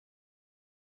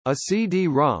A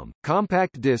CD-ROM,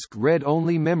 compact disc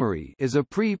read-only memory, is a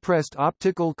pre-pressed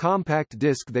optical compact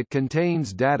disc that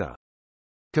contains data.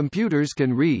 Computers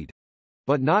can read,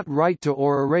 but not write to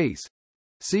or erase,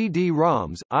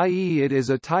 CD-ROMs, i.e. it is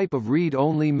a type of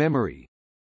read-only memory.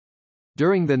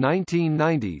 During the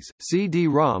 1990s,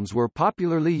 CD-ROMs were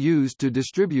popularly used to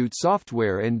distribute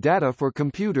software and data for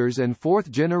computers and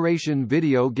fourth-generation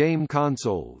video game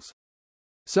consoles.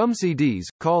 Some CDs,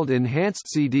 called enhanced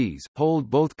CDs, hold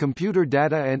both computer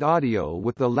data and audio,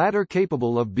 with the latter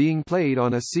capable of being played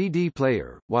on a CD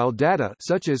player, while data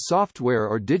such as software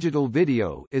or digital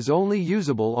video is only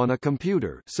usable on a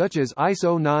computer, such as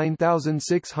ISO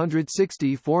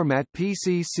 9660 format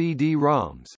PC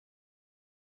CD-ROMs.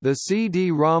 The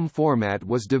CD-ROM format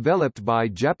was developed by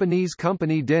Japanese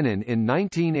company Denon in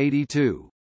 1982.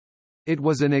 It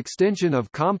was an extension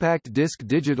of compact disc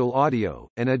digital audio,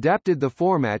 and adapted the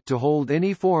format to hold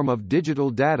any form of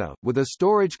digital data, with a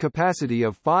storage capacity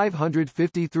of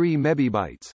 553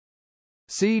 megabytes.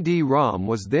 CD-ROM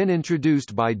was then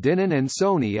introduced by Denon and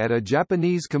Sony at a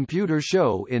Japanese computer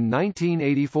show in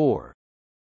 1984.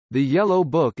 The Yellow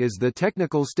Book is the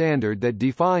technical standard that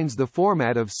defines the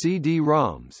format of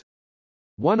CD-ROMs.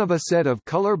 One of a set of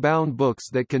color-bound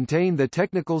books that contain the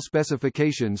technical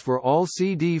specifications for all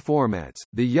CD formats.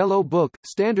 The Yellow Book,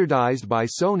 standardized by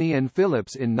Sony and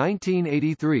Philips in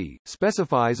 1983,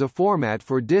 specifies a format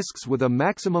for discs with a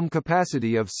maximum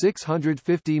capacity of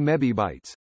 650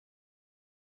 megabytes.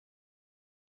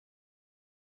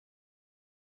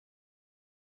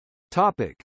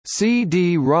 Topic: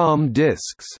 CD-ROM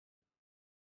discs.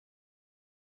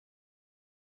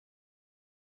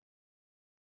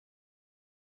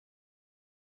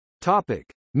 Topic: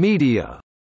 Media.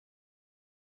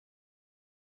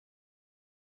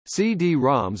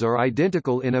 CD-ROMs are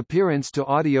identical in appearance to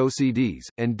audio CDs,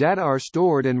 and data are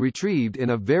stored and retrieved in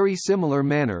a very similar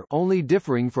manner, only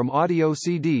differing from audio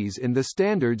CDs in the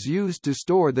standards used to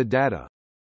store the data.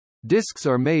 Discs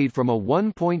are made from a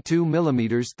 1.2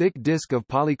 mm thick disc of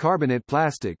polycarbonate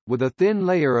plastic, with a thin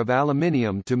layer of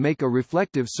aluminium to make a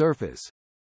reflective surface.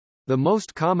 The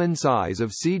most common size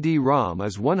of CD-ROM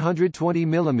is 120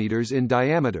 mm in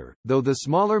diameter, though the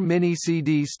smaller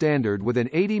mini-CD standard with an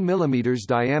 80 mm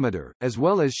diameter, as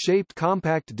well as shaped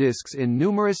compact discs in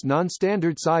numerous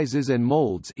non-standard sizes and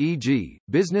molds, e.g.,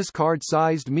 business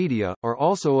card-sized media, are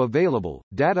also available.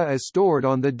 Data is stored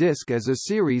on the disc as a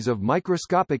series of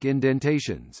microscopic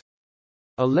indentations.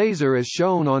 A laser is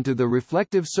shown onto the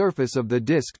reflective surface of the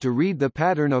disc to read the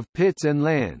pattern of pits and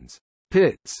lands.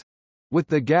 Pits, with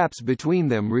the gaps between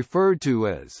them referred to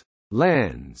as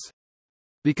lands.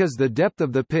 Because the depth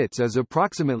of the pits is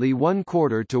approximately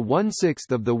 1/4 to 1/6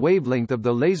 of the wavelength of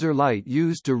the laser light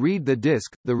used to read the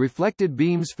disc, the reflected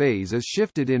beam's phase is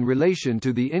shifted in relation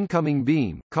to the incoming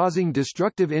beam, causing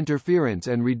destructive interference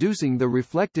and reducing the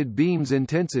reflected beam's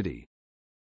intensity.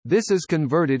 This is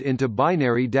converted into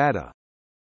binary data.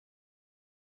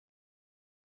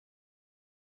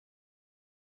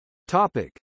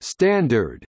 Topic: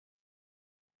 Standard.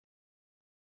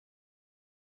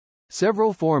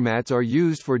 Several formats are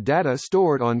used for data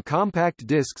stored on compact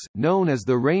discs, known as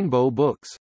the Rainbow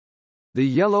Books. The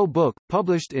Yellow Book,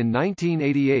 published in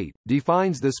 1988,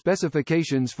 defines the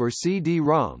specifications for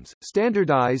CD-ROMs,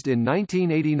 standardized in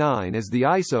 1989 as the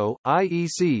ISO,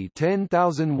 IEC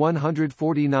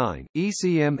 10149,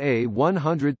 ECMA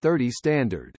 130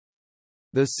 standard.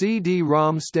 The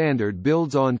CD-ROM standard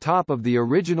builds on top of the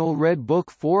original Red Book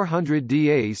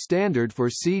 400DA standard for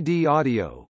CD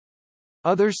audio.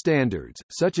 Other standards,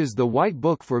 such as the White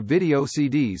Book for video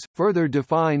CDs, further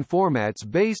define formats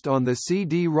based on the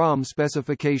CD-ROM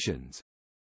specifications.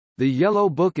 The Yellow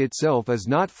Book itself is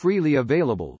not freely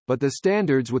available, but the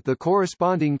standards with the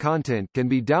corresponding content can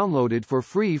be downloaded for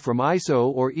free from ISO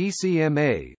or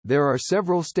ECMA. There are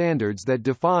several standards that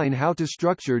define how to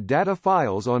structure data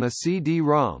files on a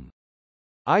CD-ROM.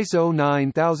 ISO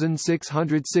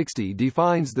 9660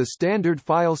 defines the standard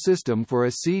file system for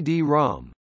a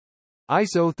CD-ROM.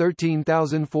 ISO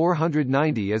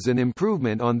 13490 is an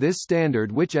improvement on this standard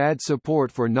which adds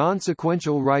support for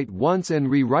non-sequential write-once and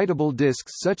rewritable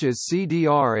disks such as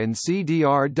CDR and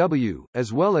CDRW,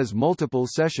 as well as multiple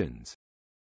sessions.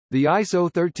 The ISO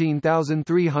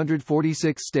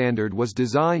 13346 standard was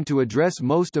designed to address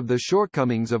most of the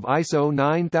shortcomings of ISO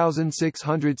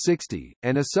 9660,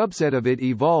 and a subset of it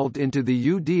evolved into the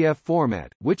UDF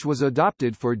format, which was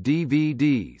adopted for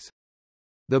DVDs.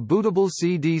 The bootable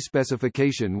CD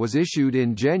specification was issued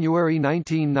in January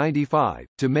 1995,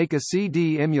 to make a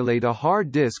CD emulate a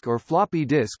hard disk or floppy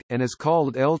disk, and is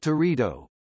called El Torito.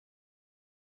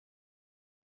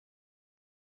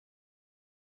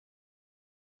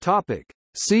 Topic: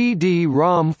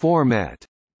 CD-ROM format.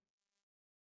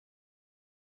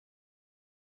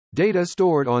 Data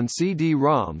stored on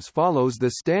CD-ROMs follows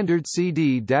the standard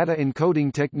CD data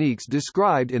encoding techniques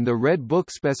described in the Red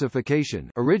Book specification,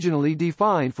 originally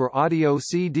defined for audio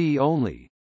CD only.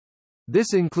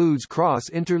 This includes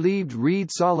cross-interleaved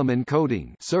Reed-Solomon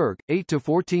coding (circ.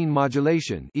 8-14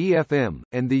 modulation (EFM),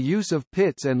 and the use of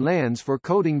pits and lands for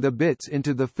coding the bits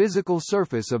into the physical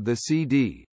surface of the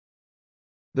CD.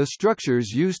 The structures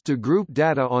used to group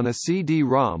data on a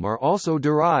CD-ROM are also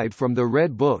derived from the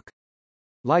Red Book.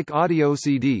 Like audio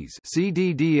CDs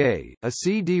 (CDDA), a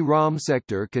CD-ROM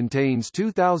sector contains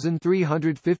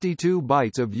 2,352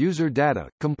 bytes of user data,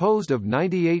 composed of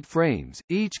 98 frames,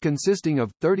 each consisting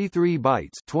of 33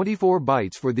 bytes, 24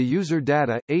 bytes for the user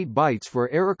data, 8 bytes for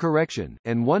error correction,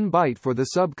 and 1 byte for the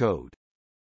subcode.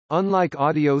 Unlike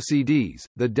audio CDs,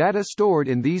 the data stored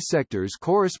in these sectors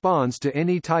corresponds to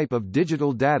any type of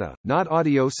digital data, not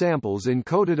audio samples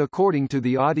encoded according to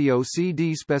the audio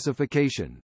CD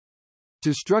specification.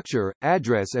 To structure,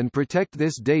 address and protect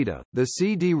this data, the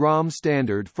CD-ROM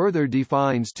standard further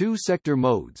defines two sector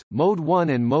modes, Mode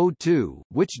 1 and Mode 2,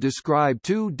 which describe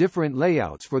two different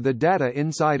layouts for the data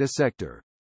inside a sector.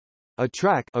 A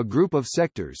track, a group of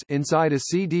sectors inside a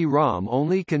CD-ROM,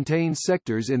 only contains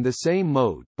sectors in the same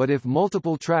mode, but if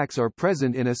multiple tracks are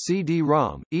present in a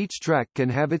CD-ROM, each track can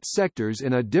have its sectors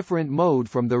in a different mode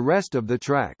from the rest of the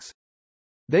tracks.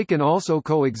 They can also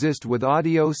coexist with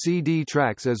audio CD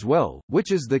tracks as well,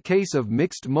 which is the case of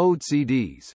mixed-mode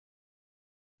CDs.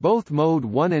 Both Mode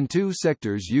 1 and 2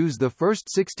 sectors use the first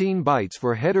 16 bytes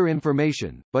for header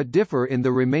information, but differ in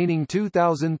the remaining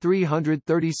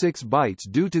 2,336 bytes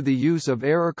due to the use of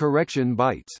error correction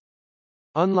bytes.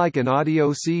 Unlike an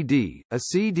audio CD, a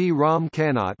CD-ROM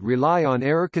cannot rely on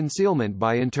error concealment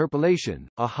by interpolation.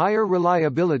 A higher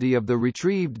reliability of the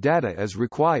retrieved data is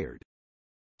required.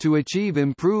 To achieve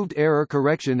improved error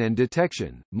correction and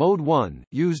detection, Mode 1,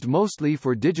 used mostly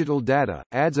for digital data,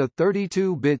 adds a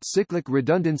 32-bit cyclic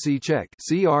redundancy check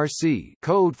 (CRC)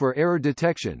 code for error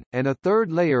detection, and a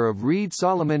third layer of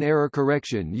Reed-Solomon error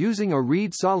correction using a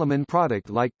Reed-Solomon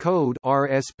product-like code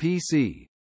 (RSPC).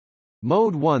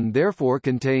 Mode 1 therefore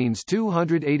contains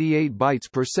 288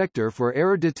 bytes per sector for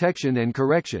error detection and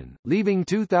correction, leaving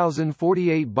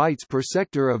 2,048 bytes per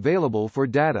sector available for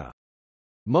data.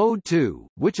 Mode 2,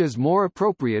 which is more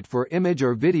appropriate for image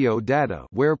or video data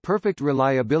where perfect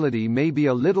reliability may be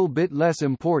a little bit less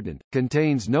important,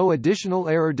 contains no additional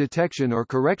error detection or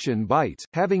correction bytes,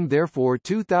 having therefore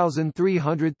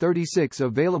 2,336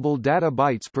 available data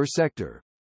bytes per sector.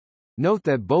 Note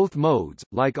that both modes,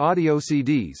 like audio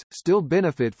CDs, still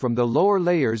benefit from the lower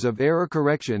layers of error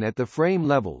correction at the frame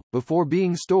level, before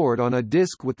being stored on a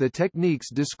disk with the techniques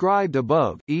described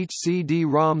above. Each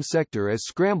CD-ROM sector is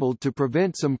scrambled to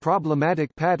prevent some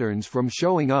problematic patterns from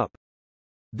showing up.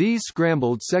 These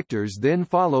scrambled sectors then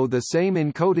follow the same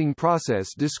encoding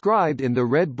process described in the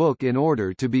Red Book in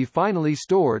order to be finally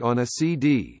stored on a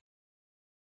CD.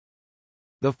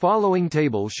 The following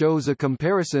table shows a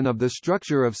comparison of the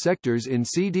structure of sectors in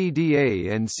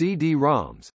CDDA and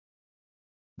CD-ROMs.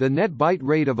 The net byte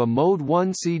rate of a Mode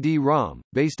 1 CD-ROM,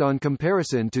 based on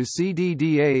comparison to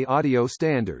CDDA audio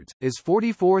standards, is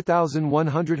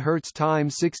 44,100 Hz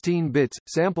times 16 bits,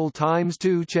 sample times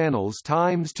 2 channels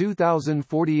times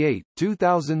 2048,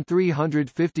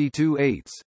 2352/8.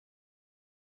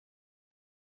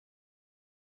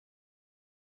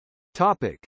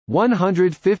 Topic: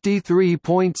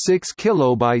 153.6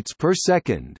 kilobytes per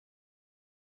second.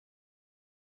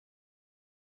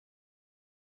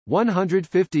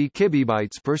 150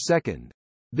 kibibytes per second.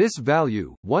 This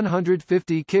value,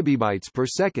 150 kibibytes per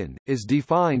second, is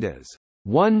defined as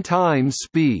 1 times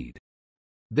speed.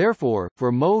 Therefore,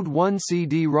 for Mode 1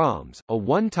 CD-ROMs, a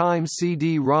 1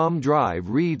 CD-ROM drive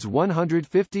reads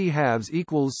 150 halves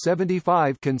equals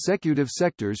 75 consecutive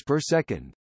sectors per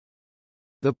second.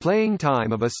 The playing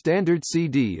time of a standard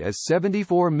CD is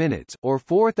 74 minutes, or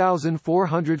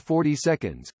 4,440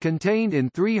 seconds, contained in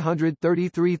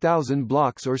 333,000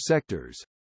 blocks or sectors.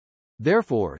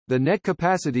 Therefore, the net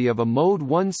capacity of a Mode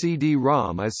 1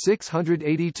 CD-ROM is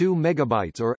 682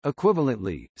 megabytes or,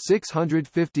 equivalently,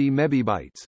 650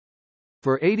 mebibytes.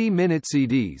 For 80-minute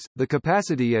CDs, the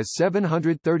capacity is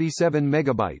 737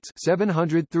 megabytes,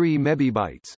 703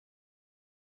 mebibytes.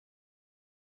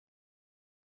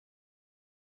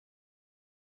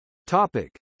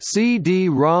 Topic: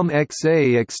 CD-ROM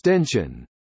XA extension.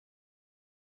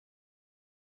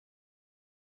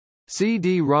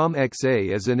 CD-ROM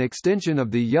XA is an extension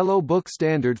of the Yellow Book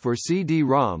standard for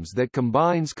CD-ROMs that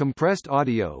combines compressed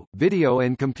audio, video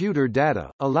and computer data,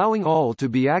 allowing all to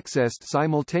be accessed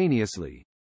simultaneously.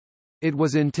 It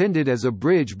was intended as a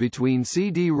bridge between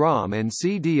CD-ROM and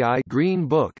CD-I Green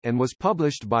Book and was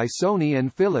published by Sony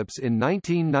and Philips in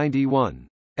 1991.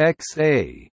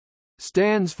 XA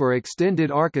stands for Extended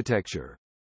Architecture.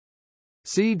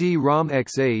 CD-ROM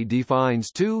XA defines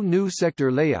two new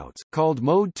sector layouts, called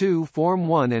Mode 2 Form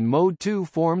 1 and Mode 2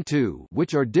 Form 2,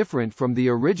 which are different from the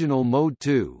original Mode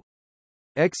 2.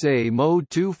 XA Mode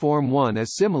 2 Form 1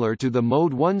 is similar to the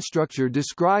Mode 1 structure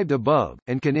described above,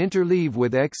 and can interleave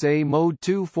with XA Mode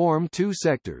 2 Form 2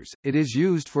 sectors. It is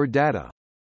used for data.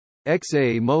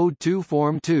 XA Mode 2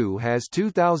 Form 2 has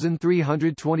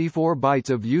 2,324 bytes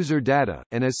of user data,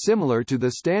 and is similar to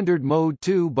the standard Mode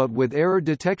 2 but with error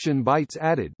detection bytes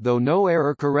added, though no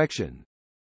error correction.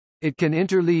 It can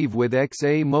interleave with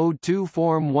XA Mode 2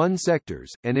 Form 1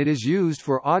 sectors, and it is used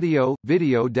for audio,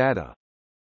 video data.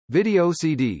 Video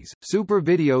CDs, Super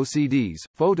Video CDs,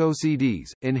 Photo CDs,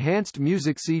 Enhanced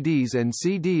Music CDs and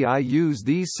CD-I use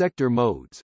these sector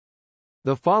modes.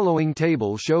 The following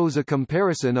table shows a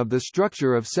comparison of the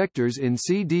structure of sectors in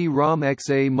CD-ROM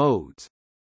XA modes.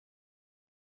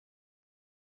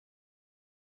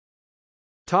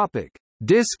 Topic: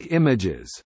 Disk images.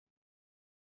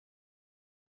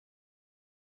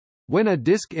 When a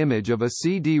disk image of a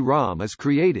CD-ROM is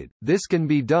created, this can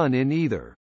be done in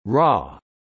either RAW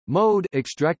mode,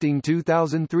 extracting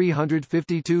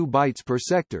 2,352 bytes per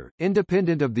sector,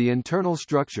 independent of the internal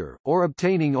structure, or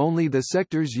obtaining only the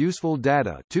sector's useful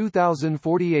data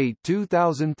 2048,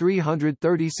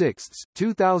 2336,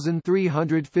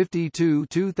 2352,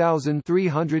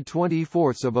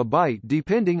 2324 of a byte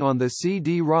depending on the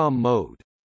CD-ROM mode.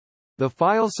 The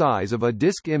file size of a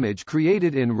disk image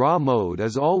created in RAW mode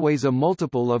is always a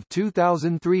multiple of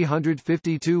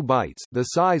 2352 bytes, the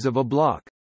size of a block.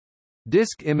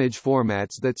 Disk image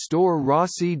formats that store raw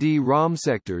CD-ROM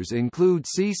sectors include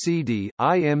CCD,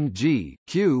 IMG,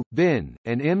 Q, bin,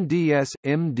 and MDS,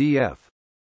 MDF.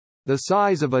 The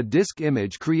size of a disk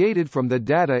image created from the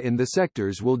data in the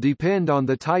sectors will depend on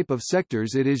the type of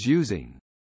sectors it is using.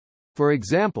 For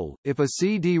example, if a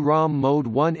CD-ROM Mode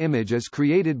 1 image is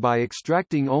created by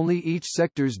extracting only each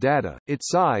sector's data, its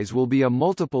size will be a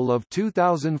multiple of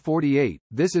 2048.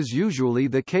 This is usually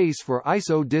the case for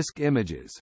ISO disk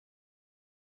images.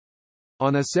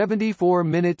 On a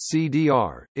 74-minute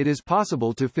CDR, it is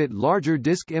possible to fit larger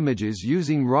disk images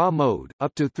using RAW mode,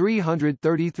 up to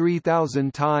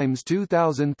 333,000 times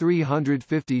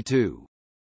 2,352.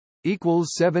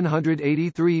 Equals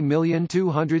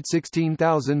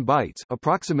 783,216,000 bytes,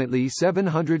 approximately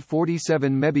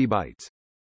 747 megabytes.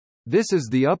 This is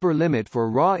the upper limit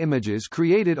for RAW images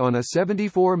created on a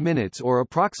 74 minutes or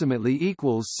approximately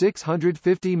equals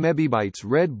 650 megabytes.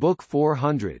 Red Book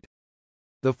 400.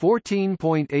 The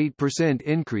 14.8%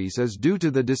 increase is due to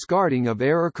the discarding of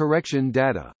error correction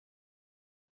data.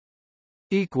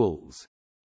 Equals.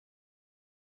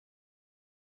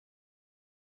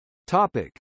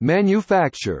 Topic: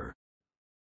 Manufacture.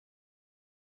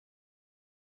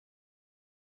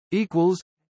 Equals.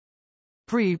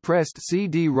 Pre-pressed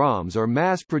CD-ROMs are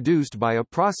mass-produced by a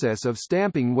process of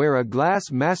stamping where a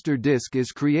glass master disc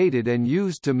is created and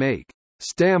used to make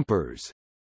stampers,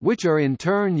 which are in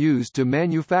turn used to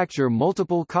manufacture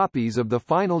multiple copies of the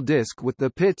final disc with the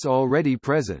pits already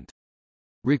present.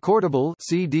 Recordable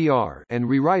 (CDR) and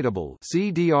rewritable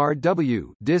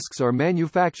 (CD-RW) discs are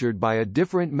manufactured by a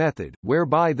different method,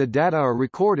 whereby the data are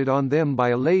recorded on them by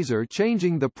a laser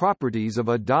changing the properties of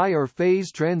a dye or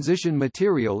phase transition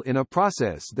material in a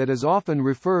process that is often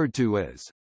referred to as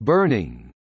burning.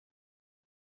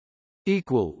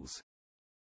 Equals.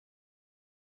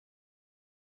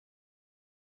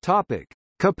 Topic: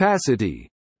 Capacity.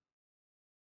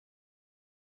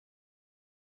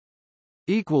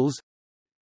 Equals.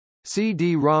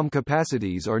 CD-ROM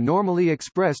capacities are normally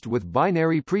expressed with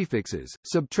binary prefixes,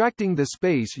 subtracting the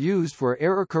space used for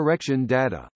error correction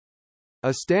data.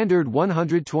 A standard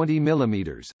 120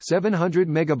 mm, 700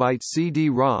 MB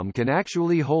CD-ROM can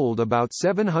actually hold about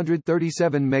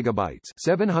 737 MB,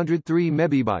 703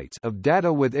 MB of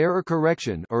data with error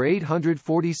correction, or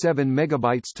 847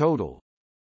 MB total.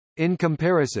 In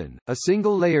comparison, a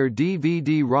single-layer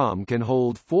DVD-ROM can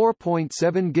hold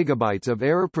 4.7 GB of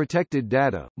error-protected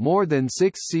data, more than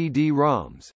 6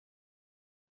 CD-ROMs.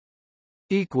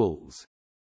 Equals.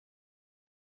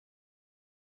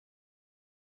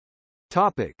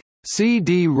 Topic: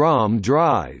 CD-ROM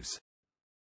drives.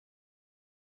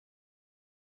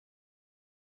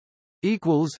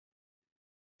 Equals.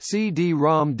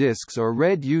 CD-ROM disks are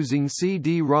read using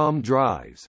CD-ROM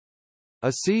drives.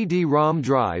 A CD-ROM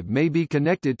drive may be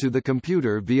connected to the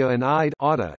computer via an IDE,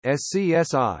 ATA,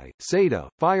 SCSI, SATA,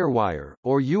 FireWire,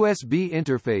 or USB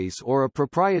interface or a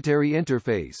proprietary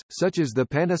interface, such as the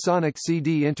Panasonic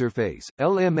CD interface,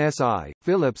 LMSI,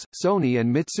 Philips, Sony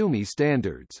and Mitsumi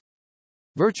standards.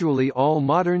 Virtually all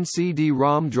modern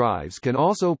CD-ROM drives can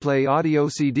also play audio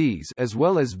CDs as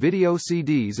well as video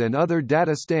CDs and other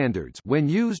data standards when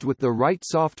used with the right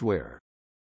software.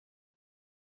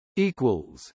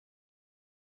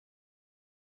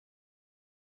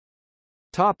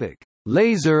 Topic: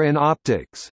 Laser and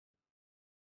optics.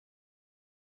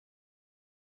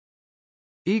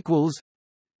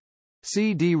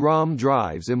 CD-ROM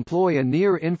drives employ a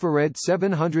near-infrared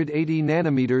 780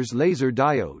 nanometers laser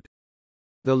diode.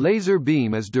 The laser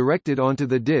beam is directed onto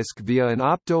the disk via an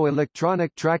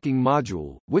opto-electronic tracking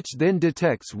module, which then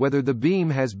detects whether the beam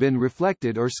has been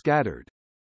reflected or scattered.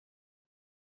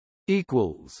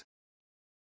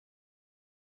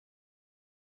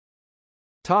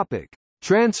 Topic: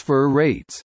 Transfer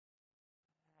rates.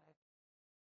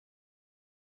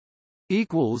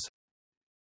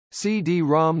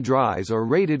 CD-ROM drives are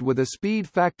rated with a speed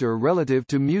factor relative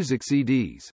to music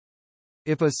CDs.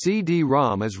 If a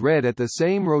CD-ROM is read at the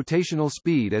same rotational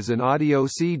speed as an audio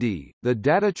CD, the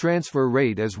data transfer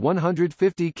rate is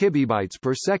 150 kibibytes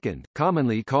per second,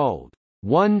 commonly called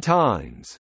 1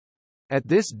 times. At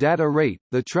this data rate,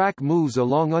 the track moves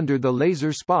along under the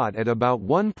laser spot at about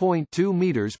 1.2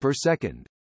 meters per second.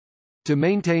 To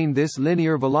maintain this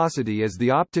linear velocity as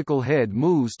the optical head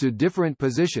moves to different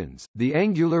positions, the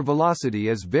angular velocity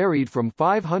is varied from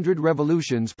 500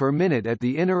 revolutions per minute at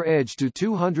the inner edge to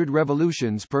 200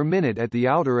 revolutions per minute at the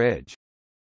outer edge.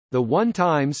 The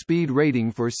one-time speed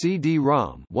rating for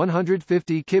CD-ROM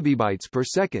 150 kibibytes per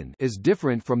second is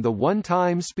different from the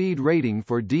one-time speed rating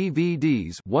for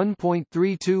DVDs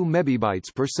 1.32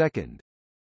 mebibytes per second.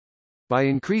 By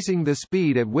increasing the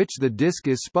speed at which the disk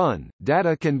is spun,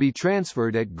 data can be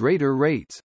transferred at greater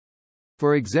rates.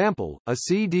 For example, a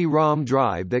CD-ROM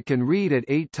drive that can read at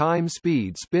 8 times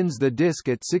speed spins the disk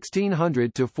at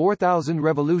 1600 to 4000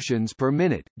 revolutions per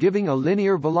minute, giving a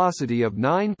linear velocity of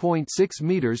 9.6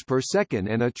 meters per second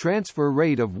and a transfer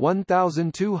rate of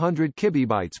 1200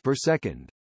 kibibytes per second.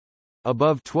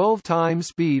 Above 12 times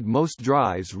speed, most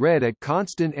drives read at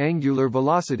constant angular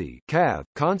velocity (CAV),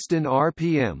 constant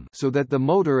RPM, so that the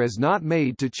motor is not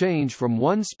made to change from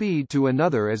one speed to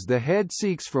another as the head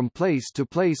seeks from place to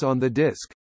place on the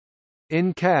disk.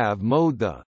 In CAV mode,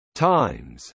 the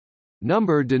times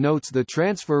number denotes the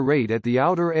transfer rate at the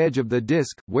outer edge of the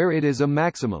disk, where it is a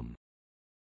maximum.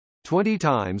 20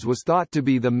 times was thought to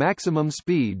be the maximum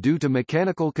speed due to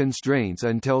mechanical constraints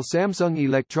until Samsung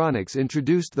Electronics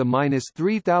introduced the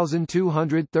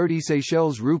 -3230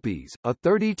 Seychelles rupees, a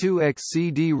 32x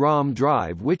CD-ROM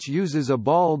drive which uses a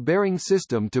ball-bearing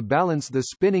system to balance the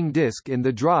spinning disk in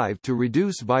the drive to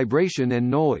reduce vibration and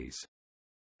noise.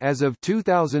 As of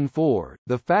 2004,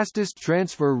 the fastest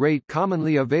transfer rate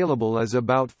commonly available is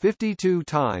about 52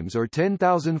 times or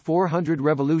 10,400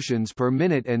 revolutions per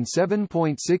minute and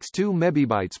 7.62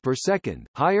 mebibytes per second.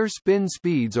 Higher spin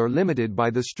speeds are limited by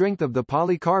the strength of the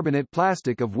polycarbonate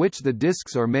plastic of which the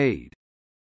disks are made.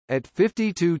 At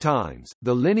 52 times,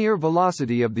 the linear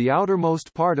velocity of the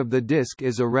outermost part of the disk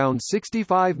is around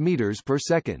 65 meters per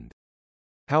second.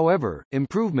 However,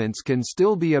 improvements can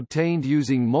still be obtained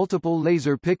using multiple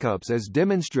laser pickups as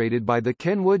demonstrated by the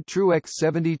Kenwood TrueX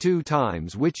 72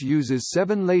 times, which uses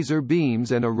 7 laser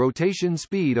beams and a rotation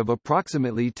speed of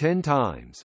approximately 10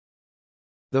 times.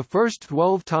 The first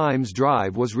 12 times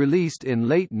drive was released in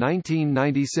late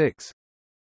 1996.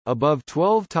 Above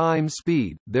 12 times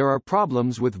speed, there are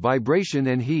problems with vibration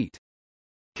and heat.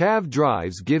 CAV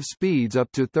drives give speeds up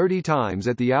to 30 times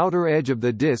at the outer edge of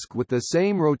the disk with the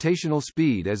same rotational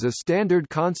speed as a standard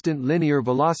constant linear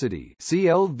velocity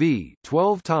 (CLV),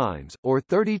 12 times, or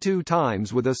 32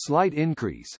 times with a slight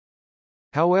increase.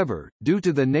 However, due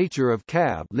to the nature of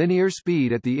CAV, linear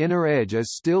speed at the inner edge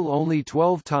is still only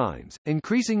 12 times,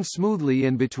 increasing smoothly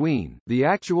in between. The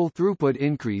actual throughput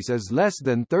increase is less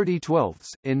than 30/12,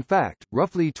 in fact,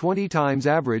 roughly 20 times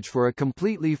average for a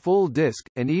completely full disk,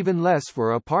 and even less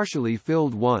for a partially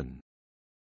filled one.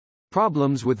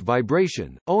 Problems with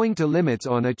vibration, owing to limits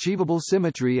on achievable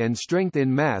symmetry and strength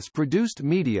in mass-produced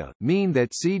media, mean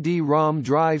that CD-ROM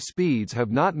drive speeds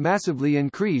have not massively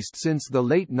increased since the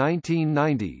late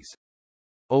 1990s.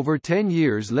 Over 10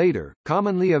 years later,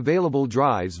 commonly available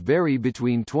drives vary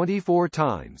between 24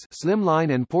 times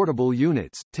slimline and portable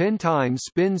units, 10 times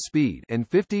spin speed, and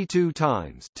 52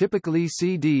 times typically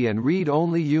CD and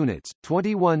read-only units,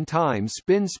 21 times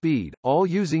spin speed, all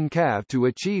using CAV to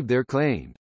achieve their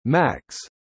claimed max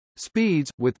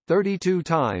speeds, with 32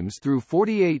 times through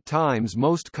 48 times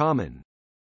most common.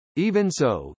 Even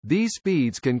so, these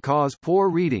speeds can cause poor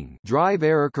reading, drive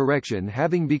error correction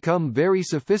having become very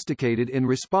sophisticated in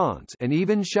response, and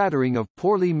even shattering of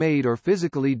poorly made or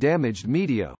physically damaged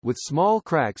media, with small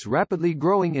cracks rapidly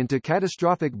growing into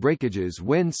catastrophic breakages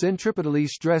when centripetally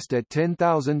stressed at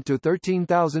 10,000 to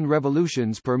 13,000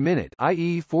 revolutions per minute,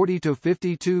 i.e. 40 to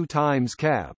 52 times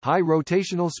cav. High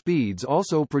rotational speeds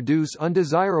also produce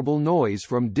undesirable noise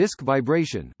from disk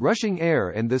vibration, rushing air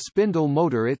and the spindle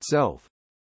motor itself.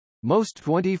 Most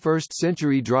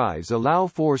 21st-century drives allow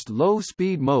forced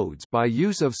low-speed modes by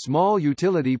use of small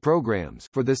utility programs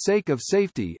for the sake of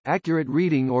safety, accurate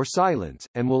reading or silence,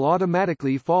 and will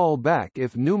automatically fall back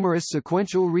if numerous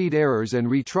sequential read errors and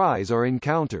retries are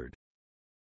encountered.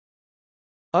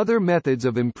 Other methods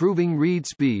of improving read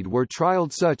speed were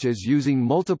trialed, such as using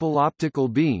multiple optical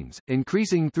beams,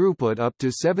 increasing throughput up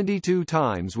to 72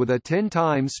 times with a 10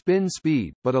 times spin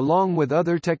speed, but along with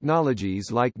other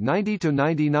technologies like 90 to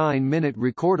 99-minute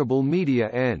recordable media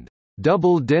and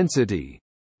double-density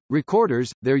recorders,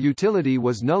 their utility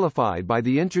was nullified by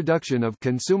the introduction of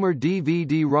consumer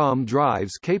DVD-ROM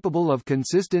drives capable of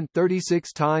consistent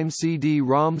 36 times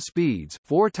CD-ROM speeds,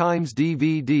 4 times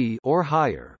DVD or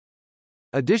higher.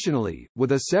 Additionally,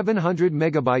 with a 700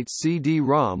 MB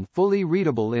CD-ROM fully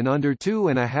readable in under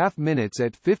 2.5 minutes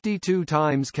at 52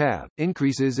 times cav,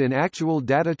 increases in actual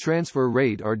data transfer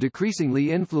rate are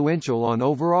decreasingly influential on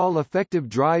overall effective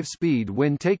drive speed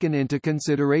when taken into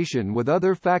consideration with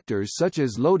other factors such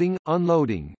as loading,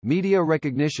 unloading, media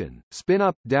recognition,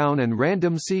 spin-up, down and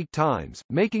random seek times,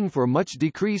 making for much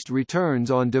decreased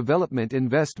returns on development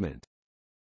investment.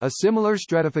 A similar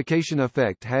stratification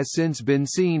effect has since been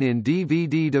seen in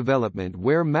DVD development,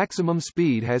 where maximum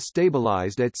speed has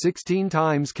stabilized at 16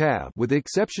 times cav, with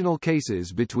exceptional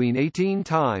cases between 18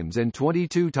 times and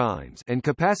 22 times, and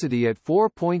capacity at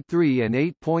 4.3 and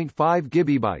 8.5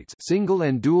 GB single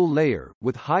and dual layer,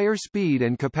 with higher speed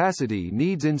and capacity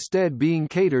needs instead being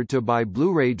catered to by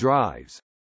Blu-ray drives.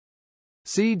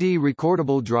 CD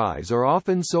recordable drives are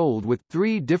often sold with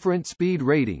 3 different speed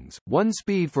ratings, one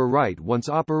speed for write-once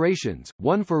operations,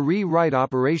 one for re-write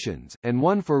operations, and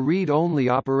one for read-only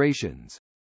operations.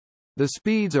 The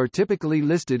speeds are typically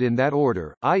listed in that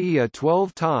order, i.e. a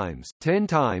 12 times, 10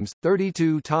 times,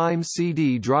 32 times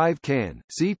CD drive can,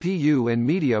 CPU and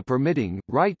media permitting,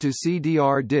 write to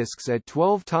CDR disks at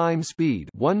 12 times speed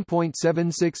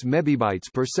 1.76 MB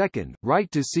per second, write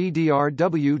to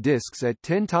CDR-W disks at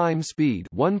 10 times speed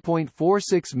 1.46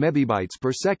 MB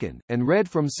per second, and read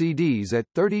from CDs at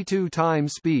 32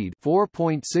 times speed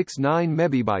 4.69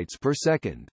 MB per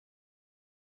second.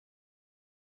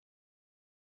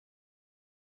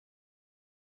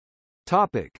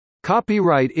 Topic: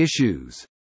 Copyright issues.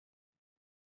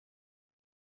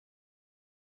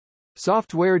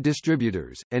 Software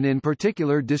distributors, and in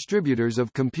particular distributors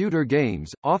of computer games,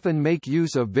 often make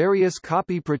use of various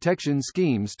copy protection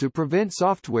schemes to prevent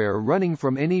software running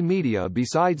from any media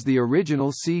besides the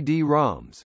original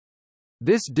CD-ROMs.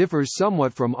 This differs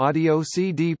somewhat from audio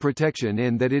CD protection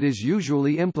in that it is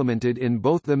usually implemented in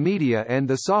both the media and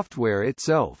the software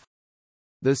itself.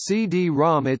 The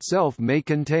CD-ROM itself may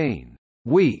contain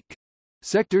weak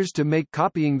sectors to make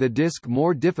copying the disk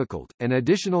more difficult, and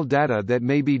additional data that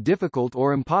may be difficult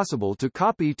or impossible to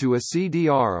copy to a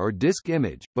CDR or disk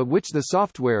image, but which the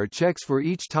software checks for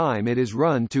each time it is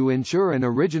run to ensure an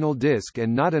original disk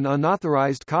and not an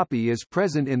unauthorized copy is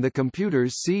present in the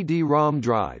computer's CD-ROM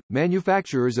drive.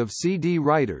 Manufacturers of CD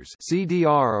writers,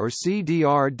 CDR or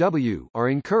CDR-W, are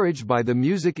encouraged by the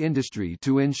music industry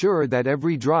to ensure that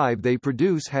every drive they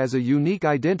produce has a unique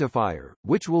identifier,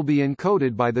 which will be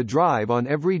encoded by the drive on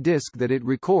every disk that it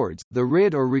records, the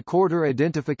RID or Recorder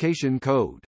Identification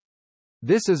Code.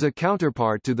 This is a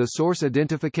counterpart to the Source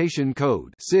Identification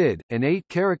Code (SID), an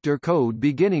 8-character code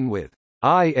beginning with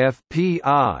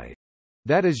IFPI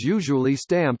that is usually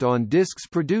stamped on disks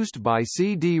produced by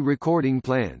CD recording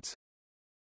plants.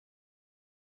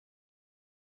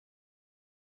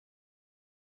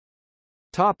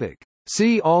 Topic: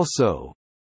 See also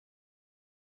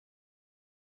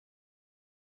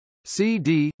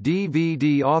CD,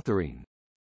 DVD authoring,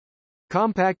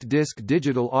 compact disc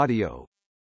digital audio,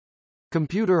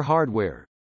 computer hardware,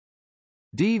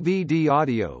 DVD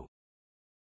audio,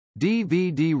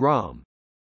 DVD-ROM,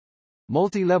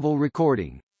 multi-level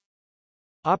recording,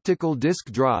 optical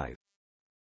disc drive,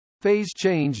 phase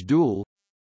change dual,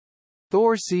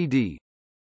 Thor CD,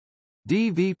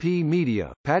 DVP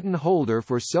Media, patent holder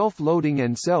for self-loading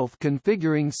and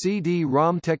self-configuring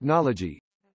CD-ROM technology.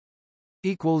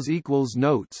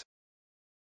 Notes